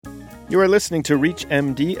You are listening to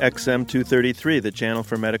ReachMD XM233, the channel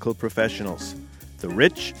for medical professionals. The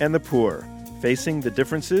rich and the poor, facing the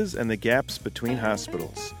differences and the gaps between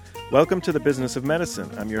hospitals. Welcome to the Business of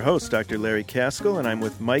Medicine. I'm your host, Dr. Larry Caskell, and I'm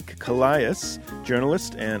with Mike Colias,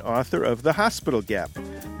 journalist and author of The Hospital Gap.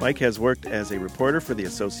 Mike has worked as a reporter for the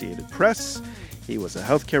Associated Press. He was a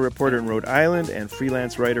healthcare reporter in Rhode Island and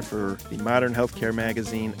freelance writer for the Modern Healthcare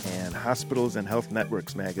magazine and Hospitals and Health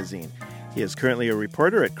Networks magazine. He is currently a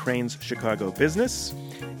reporter at Crain's Chicago Business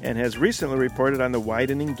and has recently reported on the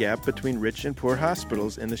widening gap between rich and poor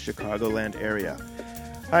hospitals in the Chicagoland area.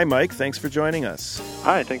 Hi, Mike. Thanks for joining us.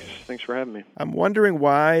 Hi. Thanks for having me. I'm wondering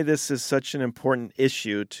why this is such an important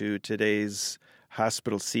issue to today's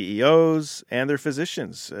hospital CEOs and their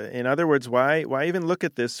physicians. In other words, why even look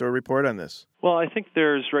at this or report on this? Well, I think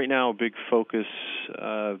there's right now a big focus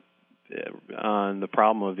on the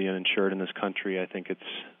problem of the uninsured in this country. I think it's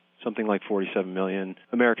something like 47 million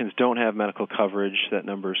Americans don't have medical coverage. That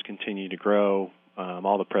numbers continue to grow.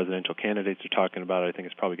 All the presidential candidates are talking about it. I think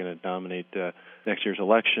it's probably going to dominate next year's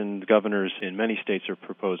election. The governors in many states are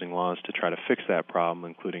proposing laws to try to fix that problem,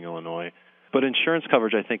 including Illinois. But insurance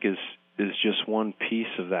coverage, I think, is just one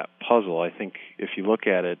piece of that puzzle. I think if you look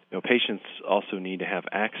at it, patients also need to have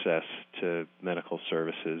access to medical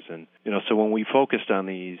services. And, so when we focused on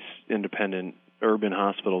these independent urban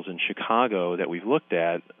hospitals in Chicago that we've looked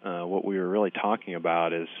at, what we were really talking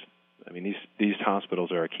about is, these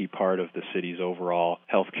hospitals are a key part of the city's overall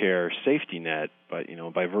healthcare safety net. But,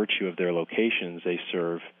 by virtue of their locations, they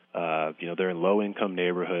serve they're in low-income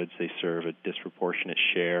neighborhoods. They serve a disproportionate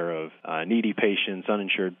share of needy patients,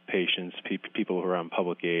 uninsured patients, people who are on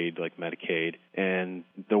public aid like Medicaid. And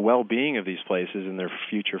the well-being of these places and their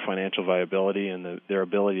future financial viability and their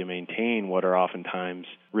ability to maintain what are oftentimes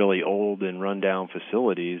really old and run-down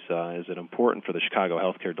facilities is important for the Chicago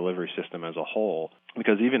healthcare delivery system as a whole.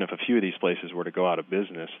 Because even if a few of these places were to go out of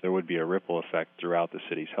business, there would be a ripple effect throughout the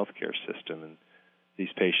city's healthcare system. And these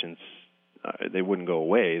patients, they wouldn't go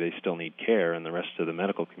away. They still need care, and the rest of the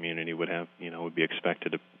medical community would be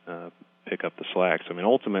expected to pick up the slack. So,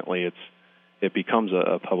 ultimately, it becomes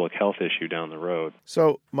a public health issue down the road.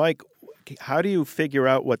 So, Mike, how do you figure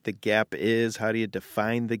out what the gap is? How do you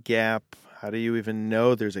define the gap? How do you even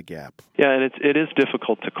know there's a gap? Yeah, and it is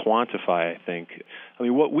difficult to quantify, I think.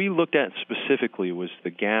 What we looked at specifically was the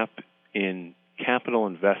gap in capital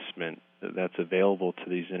investment that's available to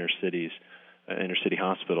these inner city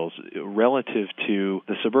hospitals relative to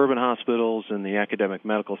the suburban hospitals and the academic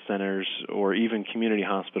medical centers or even community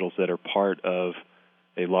hospitals that are part of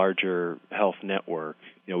a larger health network.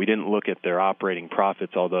 We didn't look at their operating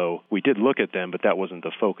profits, although we did look at them, but that wasn't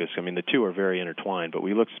the focus. The two are very intertwined, but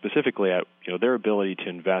we looked specifically at their ability to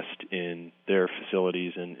invest in their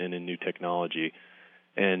facilities and in new technology.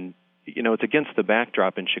 And it's against the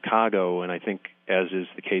backdrop in Chicago, and I think, as is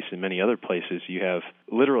the case in many other places, you have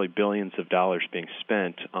literally billions of dollars being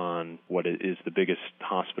spent on what is the biggest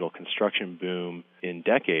hospital construction boom in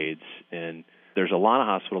decades. And there's a lot of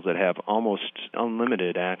hospitals that have almost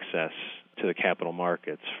unlimited access to the capital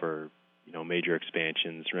markets for, major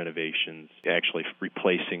expansions, renovations, actually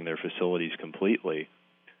replacing their facilities completely.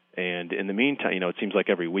 And in the meantime, it seems like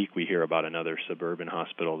every week we hear about another suburban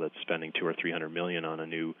hospital that's spending $200 or $300 million on a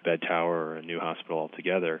new bed tower or a new hospital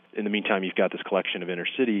altogether. In the meantime, you've got this collection of inner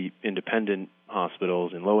city independent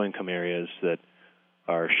hospitals in low-income areas that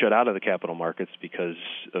are shut out of the capital markets because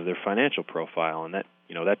of their financial profile. And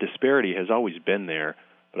that disparity has always been there.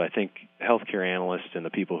 But I think healthcare analysts and the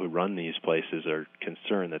people who run these places are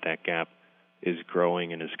concerned that gap is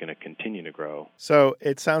growing and is going to continue to grow. So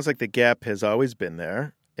it sounds like the gap has always been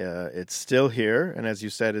there. It's still here, and as you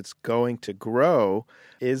said, it's going to grow.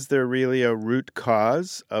 Is there really a root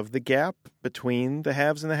cause of the gap between the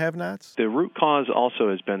haves and the have-nots? The root cause also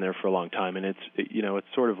has been there for a long time, and it's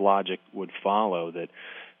sort of logic would follow that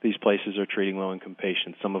these places are treating low-income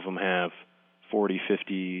patients. Some of them have 40,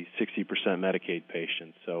 50, 60% Medicaid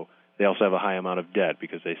patients, so they also have a high amount of debt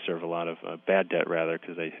because they serve a lot of bad debt, rather,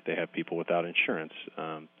 because they have people without insurance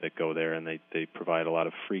that go there, and they provide a lot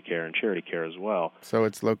of free care and charity care as well. So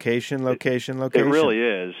it's location. It really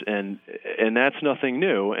is, and that's nothing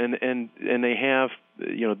new. And they have,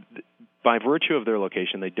 by virtue of their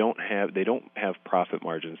location, they don't have profit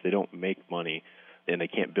margins. They don't make money, and they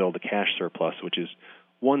can't build a cash surplus, which is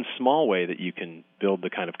one small way that you can build the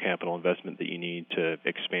kind of capital investment that you need to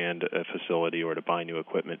expand a facility or to buy new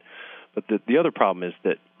equipment. But the other problem is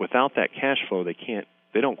that without that cash flow,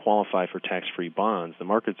 they don't qualify for tax-free bonds. The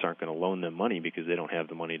markets aren't going to loan them money because they don't have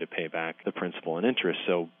the money to pay back the principal and interest.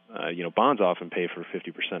 So, bonds often pay for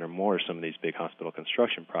 50% or more of some of these big hospital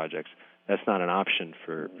construction projects. That's not an option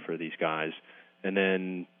for these guys. And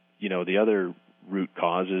then the other root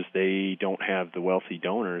cause is they don't have the wealthy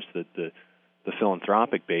donors that the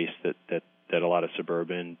philanthropic base that a lot of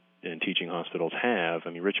suburban and teaching hospitals have.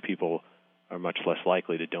 I mean, rich people are much less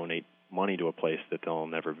likely to donate money to a place that they'll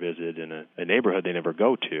never visit in a neighborhood they never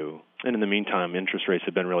go to. And in the meantime, interest rates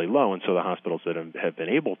have been really low, and so the hospitals that have been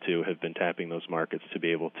able to have been tapping those markets to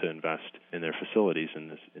be able to invest in their facilities,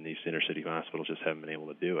 and these inner city hospitals just haven't been able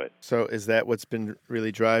to do it. So is that what's been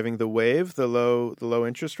really driving the wave, the low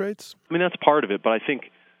interest rates? I mean, that's part of it, but I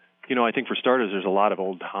think for starters, there's a lot of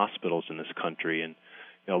old hospitals in this country, and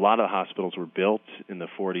a lot of the hospitals were built in the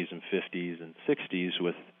 40s and 50s and 60s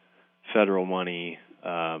with federal money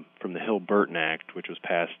from the Hill-Burton Act, which was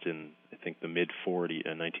passed in, I think, the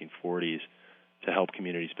mid-1940s to help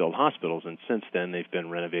communities build hospitals. And since then, they've been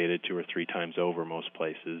renovated 2 or 3 times over most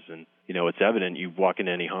places. And, it's evident. You walk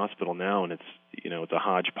into any hospital now, and it's a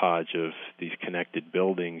hodgepodge of these connected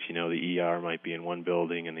buildings. The ER might be in one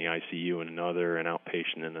building and the ICU in another and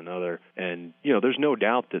outpatient in another. And, there's no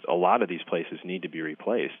doubt that a lot of these places need to be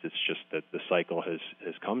replaced. It's just that the cycle has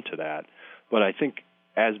come to that. But I think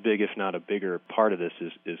as big, if not a bigger part of this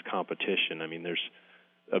is competition. I mean, there's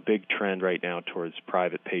a big trend right now towards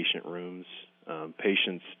private patient rooms.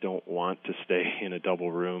 Patients don't want to stay in a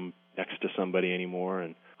double room next to somebody anymore,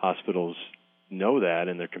 and hospitals know that,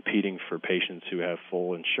 and they're competing for patients who have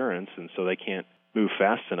full insurance, and so they can't move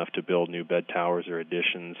fast enough to build new bed towers or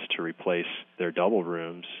additions to replace their double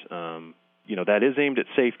rooms. That is aimed at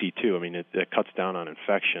safety, too. I mean, it cuts down on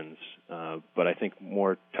infections, but I think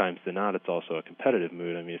more times than not, it's also a competitive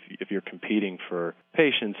mood. I mean, if you're competing for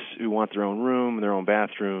patients who want their own room, their own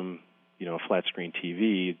bathroom, a flat-screen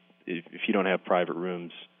TV, if you don't have private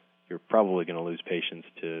rooms, you're probably going to lose patients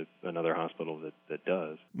to another hospital that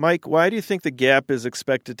does. Mike, why do you think the gap is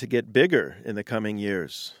expected to get bigger in the coming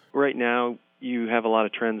years? Right now, you have a lot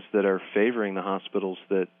of trends that are favoring the hospitals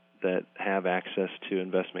that have access to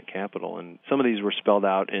investment capital. And some of these were spelled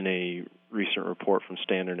out in a recent report from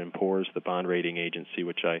Standard & Poor's, the bond rating agency,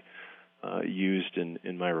 which I used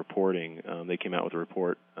in my reporting. They came out with a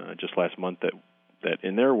report just last month that,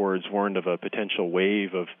 in their words, warned of a potential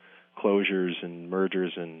wave of closures and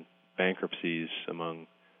mergers and bankruptcies among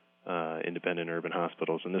independent urban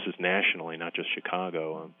hospitals. And this is nationally, not just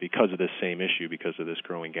Chicago, because of this same issue, because of this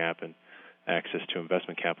growing gap in access to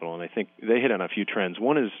investment capital. And I think they hit on a few trends.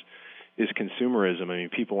 One is consumerism. I mean,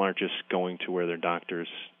 people aren't just going to where their doctors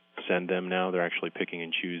send them now. They're actually picking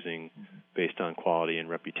and choosing based on quality and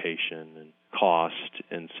reputation and cost.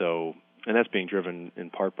 And that's being driven in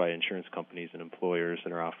part by insurance companies and employers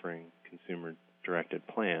that are offering consumer-directed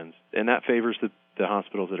plans. And that favors the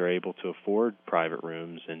hospitals that are able to afford private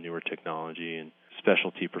rooms and newer technology and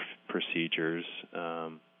specialty procedures,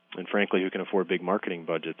 and frankly, who can afford big marketing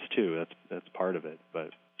budgets too. That's part of it. But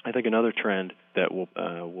I think another trend that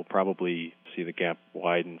will probably see the gap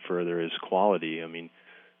widen further is quality. I mean,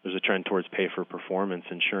 there's a trend towards pay-for-performance.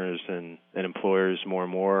 Insurers and employers more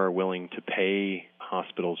and more are willing to pay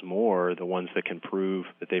hospitals more, the ones that can prove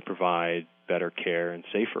that they provide better care and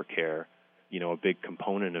safer care. A big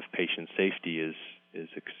component of patient safety is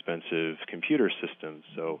expensive computer systems.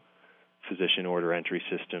 So physician order entry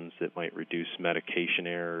systems that might reduce medication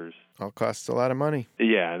errors. All costs a lot of money.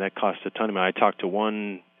 Yeah, and that costs a ton of money. I talked to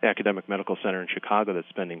one academic medical center in Chicago that's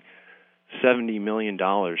spending $70 million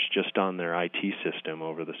just on their IT system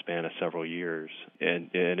over the span of several years.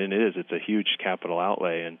 And it's a huge capital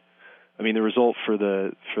outlay. And I mean, the result for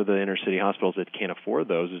the inner city hospitals that can't afford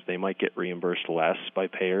those is they might get reimbursed less by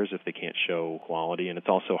payers if they can't show quality. And it's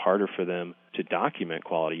also harder for them to document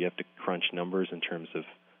quality. You have to crunch numbers in terms of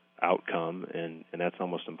outcome, and that's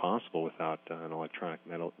almost impossible without an electronic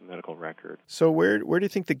medical record. So where do you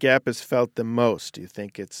think the gap is felt the most? Do you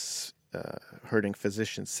think it's hurting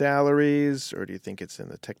physician salaries, or do you think it's in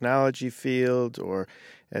the technology field, or,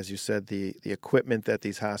 as you said, the equipment that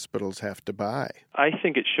these hospitals have to buy? I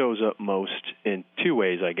think it shows up most in 2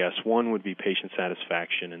 ways, I guess. One would be patient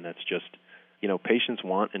satisfaction, and that's just, patients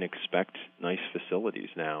want and expect nice facilities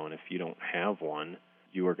now, and if you don't have one,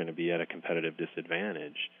 you are going to be at a competitive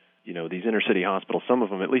disadvantage. These inner city hospitals, some of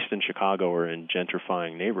them, at least in Chicago, are in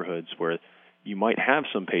gentrifying neighborhoods where you might have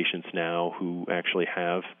some patients now who actually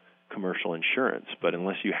have commercial insurance, but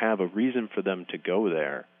unless you have a reason for them to go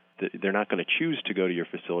there, they're not going to choose to go to your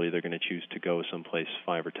facility. They're going to choose to go someplace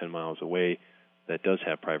 5 or 10 miles away that does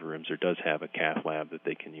have private rooms or does have a cath lab that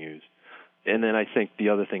they can use. And then I think the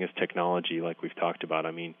other thing is technology, like we've talked about.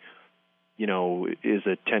 I mean, is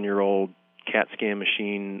a 10-year-old CAT scan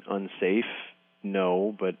machine unsafe?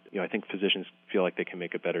 No, but I think physicians feel like they can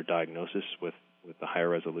make a better diagnosis with the higher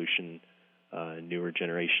resolution, newer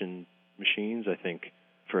generation machines. I think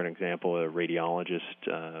For an example, a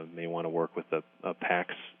radiologist may want to work with a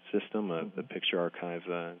PACS system, a picture archive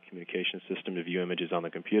communication system, to view images on the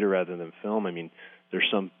computer rather than film. I mean, there's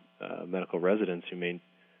some medical residents who may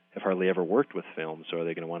have hardly ever worked with film, so are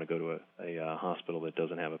they going to want to go to a hospital that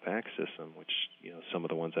doesn't have a PACS system, which some of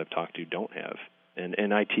the ones I've talked to don't have. And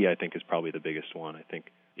IT, I think, is probably the biggest one. I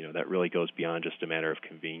think that really goes beyond just a matter of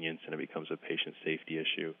convenience, and it becomes a patient safety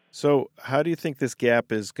issue. So how do you think this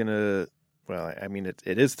gap is going to, well, I mean,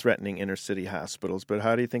 it is threatening inner city hospitals, but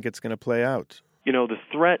how do you think it's going to play out? The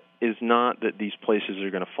threat is not that these places are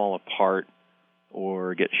going to fall apart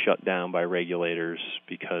or get shut down by regulators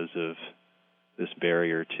because of this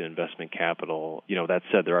barrier to investment capital. That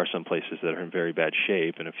said, there are some places that are in very bad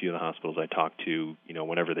shape, and a few of the hospitals I talk to,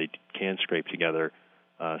 whenever they can scrape together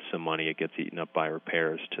some money, it gets eaten up by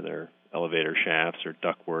repairs to their elevator shafts or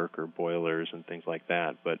ductwork or boilers and things like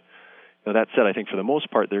that. But that said, I think for the most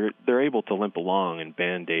part they're able to limp along and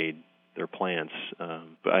Band-Aid their plants.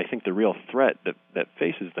 But I think the real threat that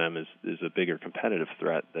faces them is a bigger competitive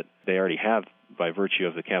threat that they already have by virtue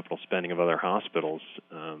of the capital spending of other hospitals.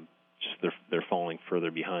 Just they're falling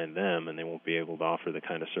further behind them, and they won't be able to offer the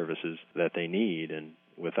kind of services that they need. And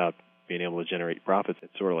without being able to generate profits,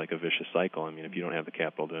 it's sort of like a vicious cycle. I mean, if you don't have the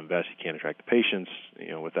capital to invest, you can't attract the patients.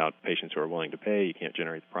 Without patients who are willing to pay, you can't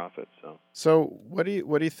generate the profits. So what do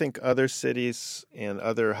you think other cities and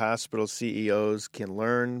other hospital CEOs can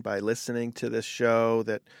learn by listening to this show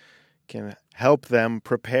that can help them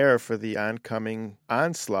prepare for the oncoming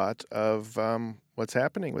onslaught of what's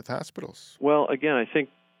happening with hospitals? Well, again, I think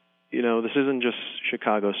this isn't just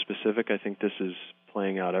Chicago specific. I think this is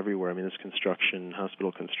playing out everywhere. I mean, this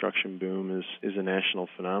hospital construction boom is a national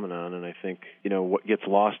phenomenon, and I think, what gets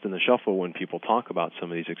lost in the shuffle when people talk about some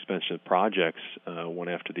of these expensive projects, one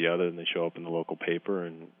after the other, and they show up in the local paper,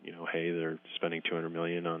 and, hey, they're spending $200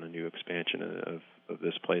 million on a new expansion of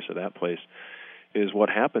this place or that place, is what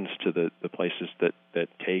happens to the places that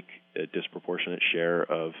take a disproportionate share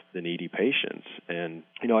of the needy patients. And,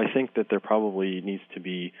 I think that there probably needs to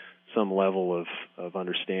be some level of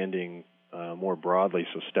understanding more broadly,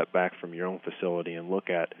 so step back from your own facility and look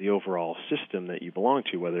at the overall system that you belong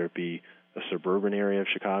to, whether it be a suburban area of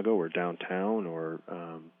Chicago or downtown or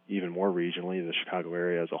even more regionally, the Chicago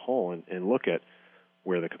area as a whole, and look at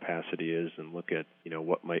where the capacity is and look at,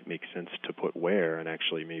 what might make sense to put where, and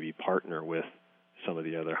actually maybe partner with some of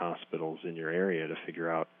the other hospitals in your area to figure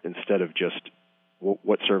out, instead of just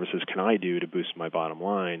what services can I do to boost my bottom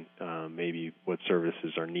line, maybe what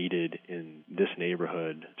services are needed in this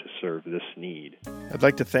neighborhood to serve this need. I'd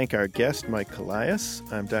like to thank our guest, Mike Colias.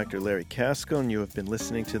 I'm Dr. Larry Casco, and you have been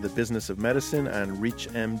listening to The Business of Medicine on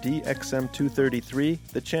ReachMD XM233,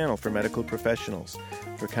 the channel for medical professionals.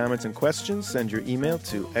 For comments and questions, send your email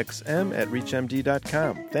to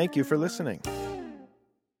xm@reachmd.com. Thank you for listening.